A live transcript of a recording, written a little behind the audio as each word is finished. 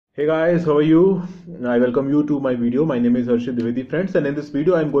Hey guys, how are you? I welcome you to my video. My name is Harshit Dwivedi, friends, and in this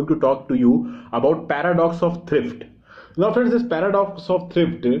video I'm going to talk to you about paradox of thrift. Now friends, this paradox of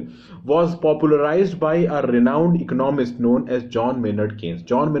thrift was popularized by a renowned economist known as John Maynard Keynes.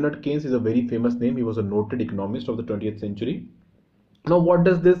 John Maynard Keynes is a very famous name. He was a noted economist of the 20th century. Now what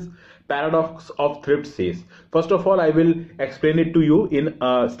does this paradox of thrift says? First of all, I will explain it to you in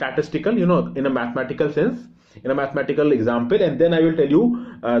a statistical, in a mathematical sense, in a mathematical example, and then I will tell you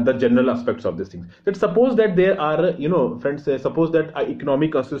the general aspects of these things. That suppose that there are, friends, suppose that an economy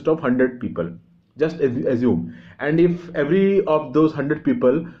consists of 100 people. Just assume, and if every of those 100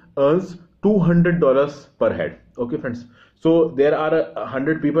 people earns $200 per head. Okay, friends. So there are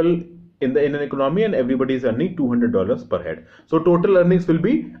 100 people in an economy, and everybody is earning $200 per head. So total earnings will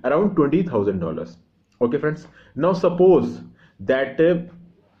be around $20,000. Okay, friends. Now suppose that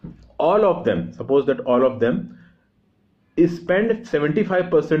all of them spend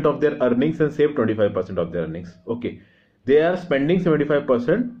 75% of their earnings and save 25% of their earnings. Okay, they are spending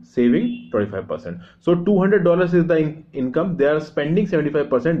 75%, saving 25%. So $200 is the income. They are spending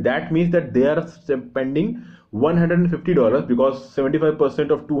 75%. That means that they are spending $150, because 75%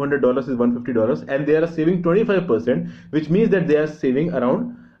 of $200 is $150, and they are saving 25%, which means that they are saving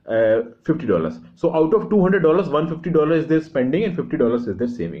around $50. So out of $200, $150 is their spending and $50 is their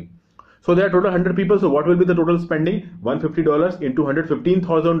saving. So there are total 100 people. So what will be the total spending? $150 into 100,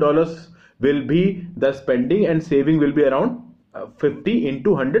 $15,000 will be the spending, and saving will be around 50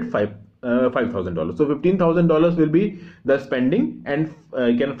 into 100, $5,000. So $15,000 will be the spending, and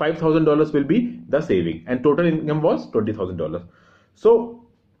 $5,000 will be the saving, and total income was $20,000. So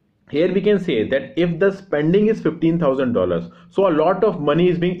here we can say that if the spending is $15,000, so a lot of money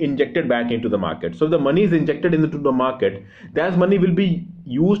is being injected back into the market. So the money is injected into the market, that money will be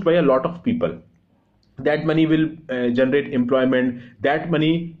used by a lot of people. That money will generate employment. That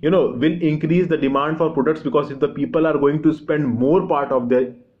money, will increase the demand for products, because if the people are going to spend more part of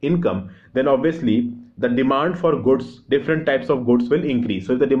their income, then obviously the demand for goods, different types of goods will increase.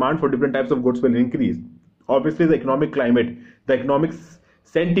 So if the demand for different types of goods will increase, obviously the economic climate, the economic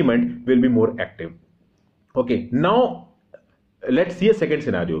sentiment will be more active. Okay, now let's see a second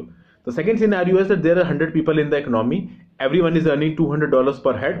scenario. The second scenario is that there are 100 people in the economy. Everyone is earning $200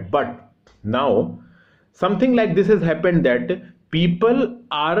 per head. But now something like this has happened, that people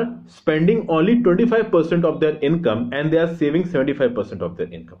are spending only 25% of their income, and they are saving 75% of their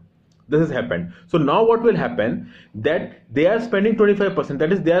income. This has happened. So now what will happen, that they are spending 25%,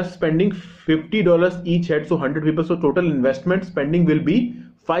 that is they are spending $50 each head. So 100 people, so total investment spending will be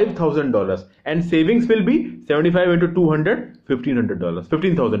 $5,000, and savings will be 75 into 200,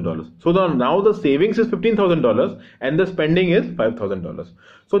 $15,000. So now the savings is $15,000 and the spending is $5,000.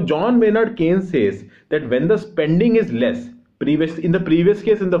 So John Maynard Keynes says that when the spending is less, in the previous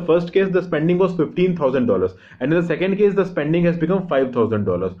case, in the first case, the spending was $15,000, and in the second case, the spending has become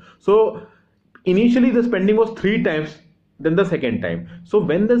 $5,000. So initially the spending was 3 times than the second time. So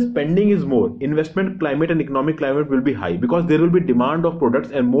when the spending is more, investment climate and economic climate will be high, because there will be demand of products,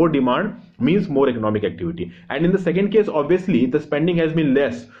 and more demand means more economic activity. And in the second case, obviously the spending has been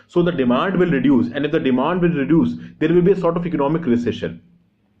less, so the demand will reduce, and if the demand will reduce, there will be a sort of economic recession.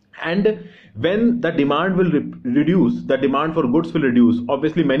 And when the demand will reduce, the demand for goods will reduce.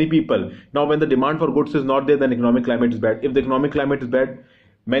 Obviously many people, now when the demand for goods is not there, then economic climate is bad. If the economic climate is bad,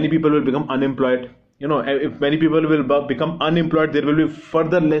 many people will become unemployed. If many people will become unemployed, there will be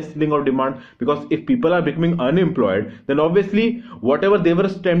further lessening of demand, because if people are becoming unemployed, then obviously whatever they were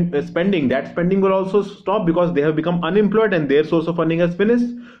spending, that spending will also stop, because they have become unemployed and their source of earning has finished.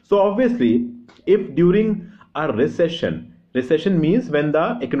 So obviously, if during a recession means when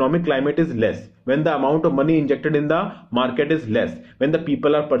the economic climate is less, when the amount of money injected in the market is less, when the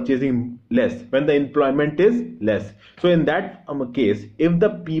people are purchasing less, when the employment is less. So in that case, if the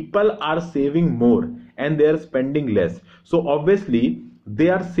people are saving more and they are spending less, so obviously they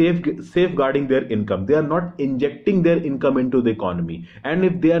are safeguarding their income. They are not injecting their income into the economy. And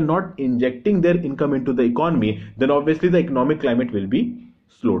if they are not injecting their income into the economy, then obviously the economic climate will be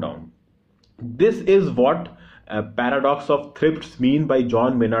slowed down. This is what paradox of thrifts mean by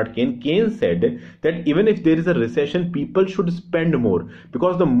John Maynard Keynes. Keynes said that even if there is a recession, people should spend more,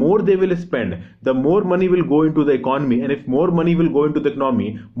 because the more they will spend, the more money will go into the economy, and if more money will go into the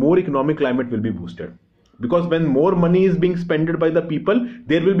economy, more economic climate will be boosted. Because when more money is being spent by the people,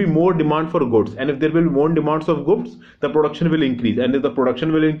 there will be more demand for goods, and if there will be more demands of goods, the production will increase, and if the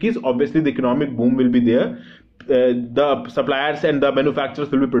production will increase, obviously the economic boom will be there. The suppliers and the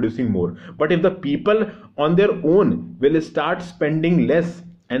manufacturers will be producing more. But if the people on their own will start spending less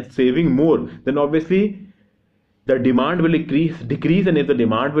and saving more, then obviously the demand will decrease, and if the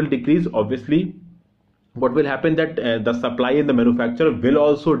demand will decrease, obviously what will happen that the supply in the manufacturer will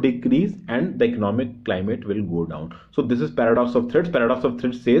also decrease and the economic climate will go down. So this is paradox of Thrift. Paradox of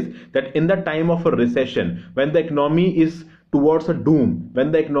Thrift says that in the time of a recession, when the economy is towards a doom,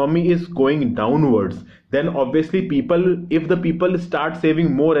 when the economy is going downwards, then obviously if the people start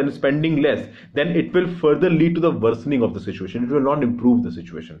saving more and spending less, then it will further lead to the worsening of the situation. It will not improve the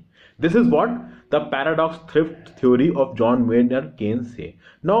situation. This is what the paradox thrift theory of John Maynard Keynes say.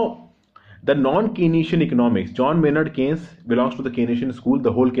 Now, the non-Keynesian economics, John Maynard Keynes belongs to the Keynesian school,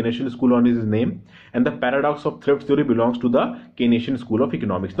 the whole Keynesian school on his name, and the paradox of thrift theory belongs to the Keynesian school of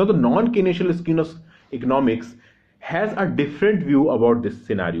economics. Now, the non-Keynesian school of economics has a different view about this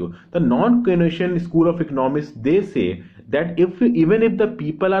scenario. The non-Keynesian school of economics, they say that even if the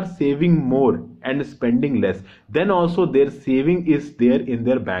people are saving more and spending less, then also their saving is there in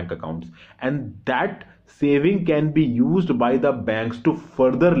their bank accounts, and that saving can be used by the banks to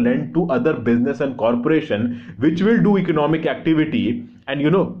further lend to other business and corporation, which will do economic activity and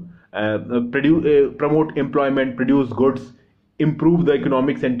promote employment, produce goods, improve the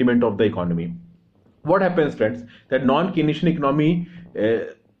economic sentiment of the economy. What happens, friends, that non-Keynesian economy,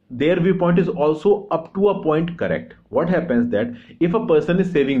 their viewpoint is also up to a point correct. What happens that if a person is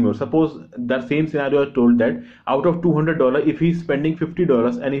saving more, suppose the same scenario I told that out of $200, if he's spending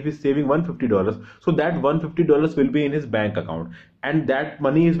 $50 and if he's saving $150, so that $150 will be in his bank account, and that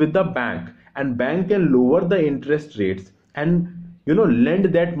money is with the bank, and bank can lower the interest rates and lend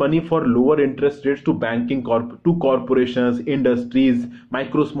that money for lower interest rates to to corporations, industries,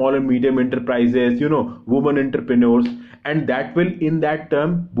 micro, small and medium enterprises, women entrepreneurs, and that will in that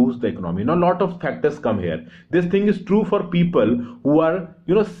term boost the economy. Now, a lot of factors come here. This thing is true for people who are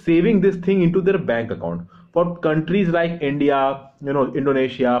saving this thing into their bank account. For countries like India,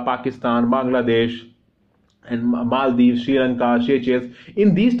 Indonesia, Pakistan, Bangladesh, and Maldives, Sri Lanka, Seychelles,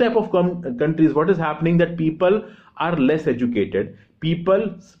 in these type of countries, what is happening that people are less educated.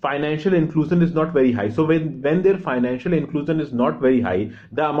 People's financial inclusion is not very high. So when their financial inclusion is not very high,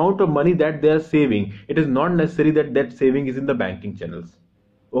 the amount of money that they are saving, it is not necessary that saving is in the banking channels.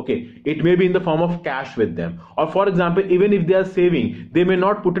 Okay, it may be in the form of cash with them. Or for example, even if they are saving, they may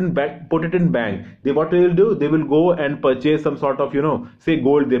not put it in bank. What they will do, they will go and purchase some sort of, say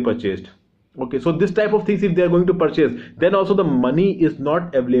gold they purchased. Okay, so this type of things, if they are going to purchase, then also the money is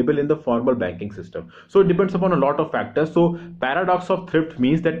not available in the formal banking system. So it depends upon a lot of factors. So paradox of thrift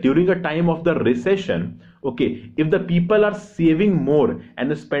means that during a time of the recession, okay, if the people are saving more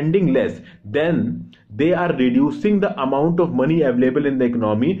and spending less, then they are reducing the amount of money available in the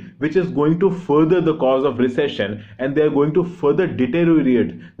economy, which is going to further the cause of recession, and they are going to further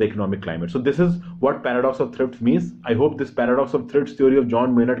deteriorate the economic climate. So this is what paradox of thrift means. I hope this paradox of thrift theory of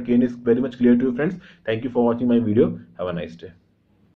John Maynard Keynes is very much clear to you, friends. Thank you for watching my video. Have a nice day.